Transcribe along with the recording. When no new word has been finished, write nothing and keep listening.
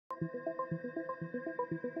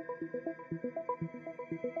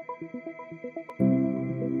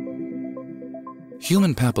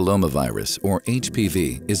Human papillomavirus, or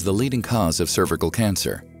HPV, is the leading cause of cervical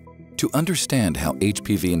cancer. To understand how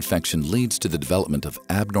HPV infection leads to the development of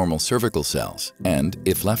abnormal cervical cells and,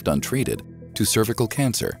 if left untreated, to cervical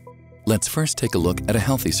cancer, let's first take a look at a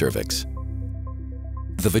healthy cervix.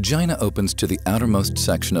 The vagina opens to the outermost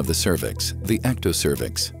section of the cervix, the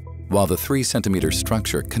ectocervix, while the 3-centimeter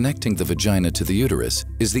structure connecting the vagina to the uterus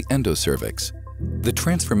is the endocervix. The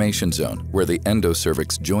transformation zone, where the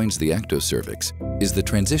endocervix joins the ectocervix, is the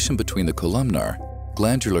transition between the columnar,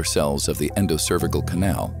 glandular cells of the endocervical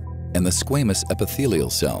canal and the squamous epithelial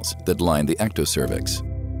cells that line the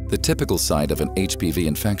ectocervix. The typical site of an HPV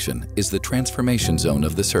infection is the transformation zone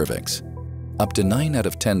of the cervix. Up to 9 out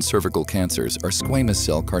of 10 cervical cancers are squamous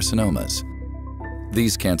cell carcinomas.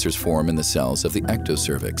 These cancers form in the cells of the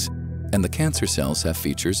ectocervix, and the cancer cells have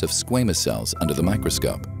features of squamous cells under the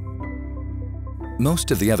microscope.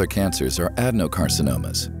 Most of the other cancers are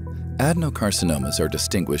adenocarcinomas. Adenocarcinomas are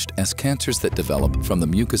distinguished as cancers that develop from the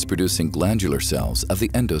mucus-producing glandular cells of the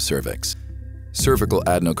endocervix. Cervical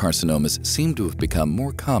adenocarcinomas seem to have become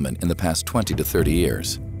more common in the past 20 to 30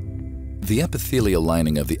 years. The epithelial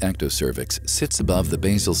lining of the ectocervix sits above the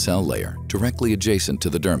basal cell layer, directly adjacent to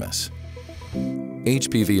the dermis.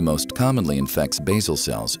 HPV most commonly infects basal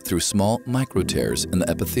cells through small microtears in the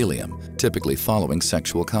epithelium, typically following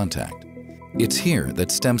sexual contact. It's here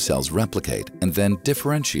that stem cells replicate and then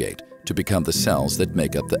differentiate to become the cells that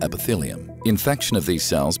make up the epithelium. Infection of these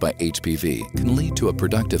cells by HPV can lead to a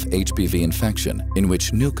productive HPV infection in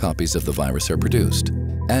which new copies of the virus are produced.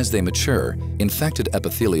 As they mature, infected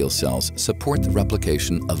epithelial cells support the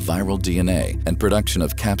replication of viral DNA and production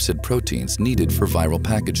of capsid proteins needed for viral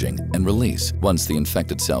packaging and release once the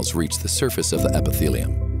infected cells reach the surface of the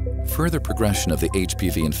epithelium. Further progression of the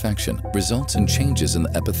HPV infection results in changes in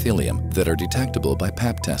the epithelium that are detectable by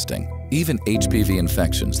Pap testing. Even HPV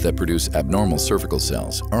infections that produce abnormal cervical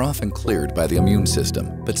cells are often cleared by the immune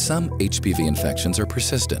system, but some HPV infections are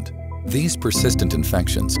persistent. These persistent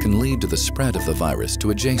infections can lead to the spread of the virus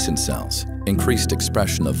to adjacent cells, increased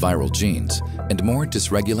expression of viral genes, and more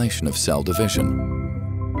dysregulation of cell division.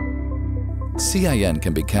 CIN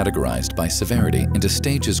can be categorized by severity into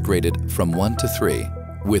stages graded from 1 to 3,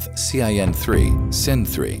 with CIN3,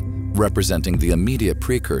 SIN3, representing the immediate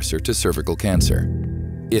precursor to cervical cancer.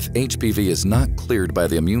 If HPV is not cleared by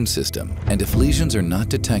the immune system, and if lesions are not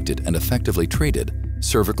detected and effectively treated,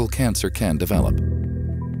 cervical cancer can develop.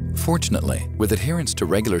 Fortunately, with adherence to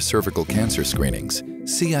regular cervical cancer screenings,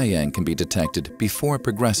 CIN can be detected before it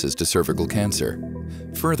progresses to cervical cancer.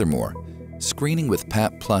 Furthermore, screening with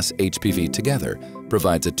Pap+HPV together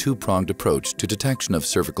provides a two-pronged approach to detection of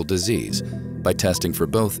cervical disease by testing for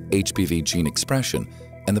both HPV gene expression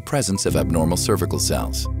and the presence of abnormal cervical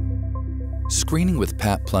cells. Screening with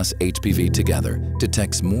Pap+HPV together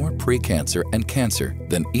detects more precancer and cancer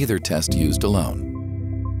than either test used alone.